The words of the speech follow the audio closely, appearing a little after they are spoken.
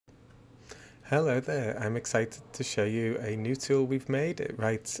Hello there, I'm excited to show you a new tool we've made. It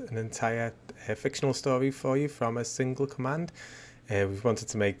writes an entire fictional story for you from a single command. We've wanted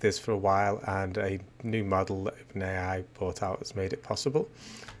to make this for a while, and a new model that OpenAI brought out has made it possible.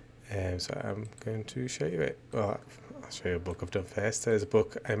 So I'm going to show you it. Well, I'll show you a book I've done first. There's a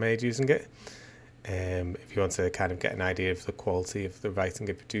book I made using it. If you want to kind of get an idea of the quality of the writing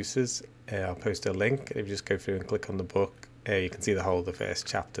it produces, I'll post a link. If you just go through and click on the book, you can see the whole of the first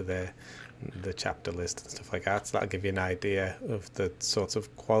chapter there, the chapter list and stuff like that. So that'll give you an idea of the sort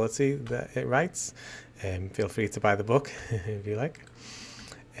of quality that it writes. Feel free to buy the book if you like.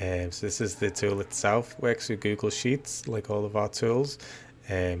 So this is the tool itself. Works with Google Sheets like all of our tools.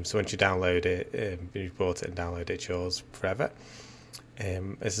 So once you download it, you've bought it and download it, it's yours forever.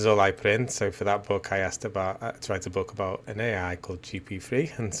 This is all I put in. So for that book, I asked to write a book about an AI called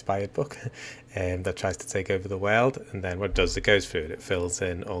GP3, an inspired book, that tries to take over the world. And then what it does, it goes through it, it fills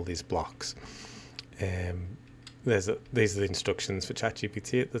in all these blocks. These are the instructions for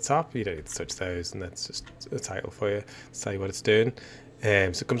ChatGPT at the top. You don't need to touch those, and that's just a title for you to tell you what it's doing. So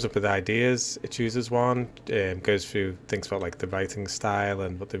it comes up with ideas, it chooses one, goes through things about like the writing style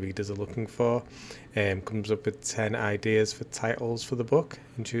and what the readers are looking for, comes up with 10 ideas for titles for the book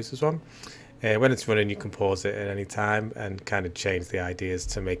and chooses one. When it's running, you can pause it at any time and kind of change the ideas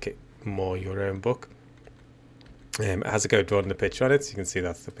to make it more your own book. It has a go drawing the picture on it, so you can see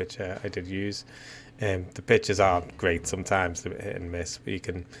that's the picture I did use. The pictures are great sometimes, they're hit and miss, but you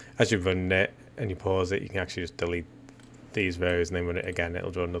can, as you run it and you pause it, you can actually just delete these rows and then run it again,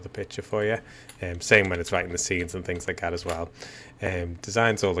 it'll draw another picture for you. Same when it's writing the scenes and things like that as well.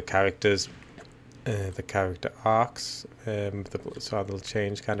 Designs all the characters, the character arcs, so they'll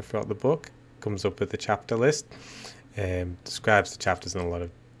change kind of throughout the book. Comes up with the chapter list, describes the chapters in a lot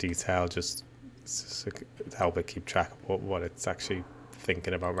of detail, just to help it keep track of what it's actually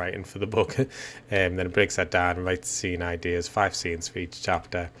thinking about writing for the book. Then it breaks that down and writes scene ideas, 5 scenes for each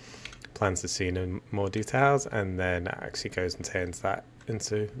chapter, plans the scene in more details, and then actually goes and turns that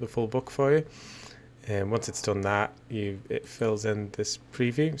into the full book for you. And once it's done that, it fills in this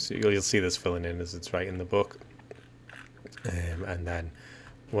preview, so you'll see this filling in as it's writing the book. And then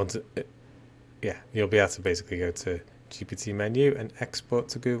once you'll be able to basically go to GPT menu and export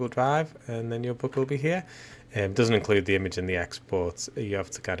to Google Drive, and then your book will be here. It doesn't include the image in the exports. You have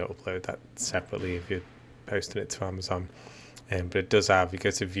to kind of upload that separately if you're posting it to Amazon. But it does have, you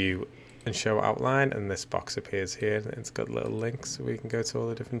go to view and show outline, and this box appears here, and it's got little links so we can go to all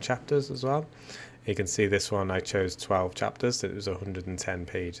the different chapters as well. You can see this one, I chose 12 chapters. It was 110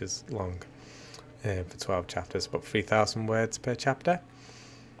 pages long for 12 chapters, about 3,000 words per chapter.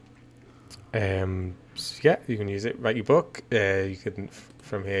 So yeah, you can use it, write your book. You can,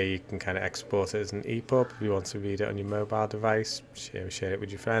 from here, you can kind of export it as an EPUB if you want to read it on your mobile device, share it with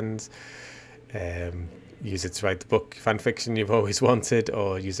your friends. Use it to write the book fan fiction you've always wanted,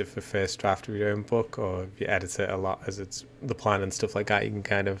 or use it for first draft of your own book, or if you edit it a lot as it's the plan and stuff like that, you can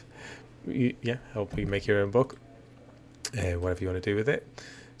kind of help you make your own book, whatever you want to do with it.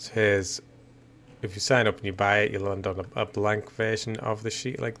 So here's, if you sign up and you buy it, you'll land on a blank version of the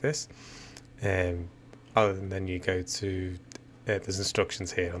sheet like this, and then you go to there's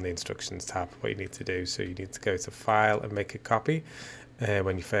instructions here on the instructions tab, what you need to do. So you need to go to file and make a copy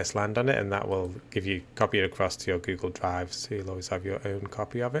when you first land on it, and that will give you, copy it across to your Google Drive, so you'll always have your own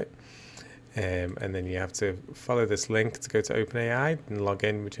copy of it. And then you have to follow this link to go to OpenAI and log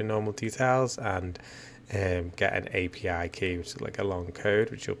in with your normal details, and get an API key, which is like a long code,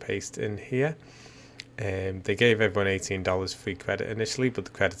 which you'll paste in here. They gave everyone $18 free credit initially, but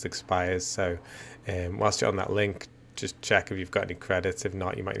the credit expires, so whilst you're on that link, just check if you've got any credits. If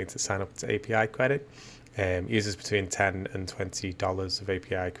not, you might need to sign up to API credit. Uses between $10 and $20 of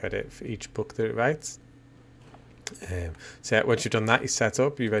API credit for each book that it writes. So yeah, once you've done that, you're set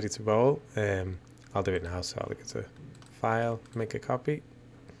up, you're ready to roll. I'll do it now, so I'll go to file, make a copy.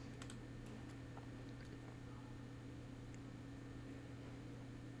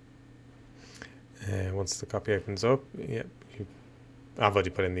 Once the copy opens up, I've already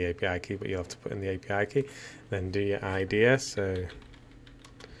put in the API key, but you'll have to put in the API key. Then do your idea, so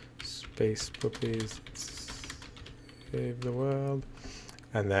space puppies, save the world.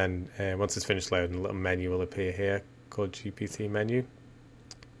 And then once it's finished loading, a little menu will appear here called GPT menu.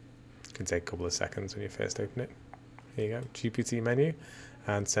 It can take a couple of seconds when you first open it. Here you go, GPT menu,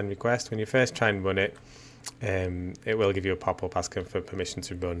 and send request. When you first try and run it, it will give you a pop-up asking for permission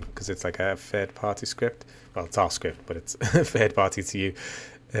to run, because it's like a third-party script. Well, it's our script, but it's third-party to you.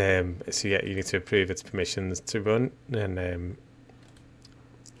 So yeah, you need to approve its permissions to run, and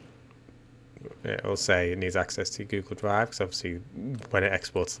it'll say it needs access to Google Drive, because obviously when it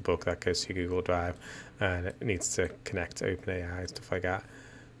exports the book, that goes to Google Drive, and it needs to connect to OpenAI and stuff like that.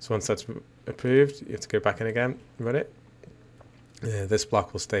 So once that's approved, you have to go back in again, run it. This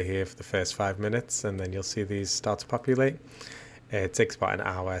block will stay here for the first 5 minutes, and then you'll see these start to populate. It takes about an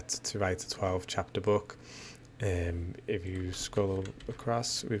hour to write a 12 chapter book. If you scroll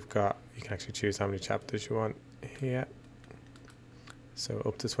across, you can actually choose how many chapters you want here. So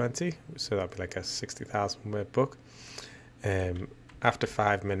up to 20, so that'll be like a 60,000 word book. After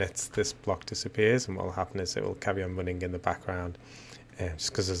 5 minutes, this block disappears, and what will happen is it will carry on running in the background,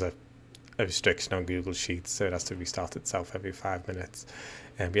 just because there's a restriction on Google Sheets, so it has to restart itself every 5 minutes.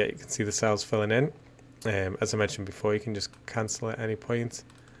 Yeah, you can see the cells filling in. As I mentioned before, you can just cancel at any point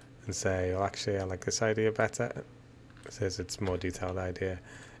and say, well, actually, I like this idea better. It says it's a more detailed idea.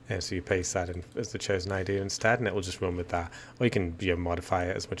 So you paste that in as the chosen idea instead, and it will just run with that. Or you can modify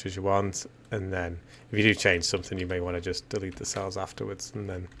it as much as you want, and then if you do change something, you may want to just delete the cells afterwards and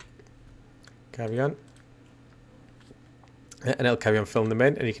then carry on. And it'll carry on filling them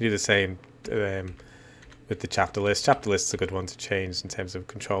in, and you can do the same with the chapter list. Chapter list's a good one to change in terms of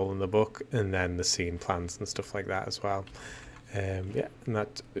controlling the book, and then the scene plans and stuff like that as well. And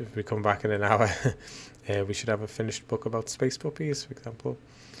that, if we come back in an hour, we should have a finished book about space puppies, for example.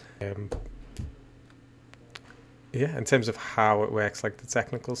 In terms of how it works, like the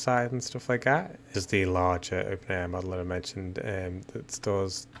technical side and stuff like that, is the larger OpenAI model that I mentioned that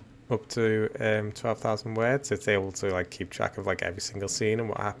stores up to 12,000 words. It's able to like keep track of like every single scene and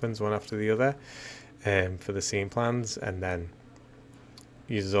what happens one after the other for the scene plans, and then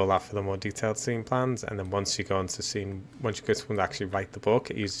uses all that for the more detailed scene plans. And then once you go to actually write the book,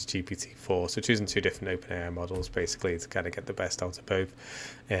 it uses GPT-4. So it's using two different OpenAI models basically to kind of get the best out of both.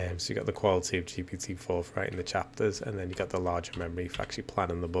 So you got the quality of GPT-4 for writing the chapters, and then you got the larger memory for actually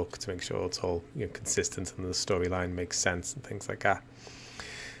planning the book to make sure it's all consistent and the storyline makes sense and things like that.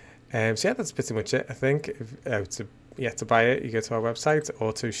 That's pretty much it, I think. To buy it, you go to our website,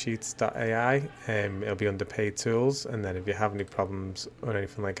 autosheets.ai. It'll be under paid tools, and then if you have any problems or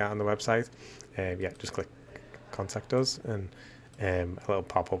anything like that on the website, just click contact us, and a little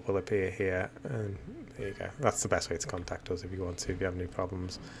pop-up will appear here, and there you go. That's the best way to contact us if you want to, if you have any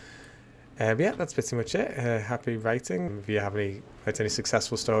problems. That's pretty much it. Happy writing. If you have any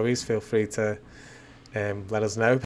successful stories, feel free to let us know.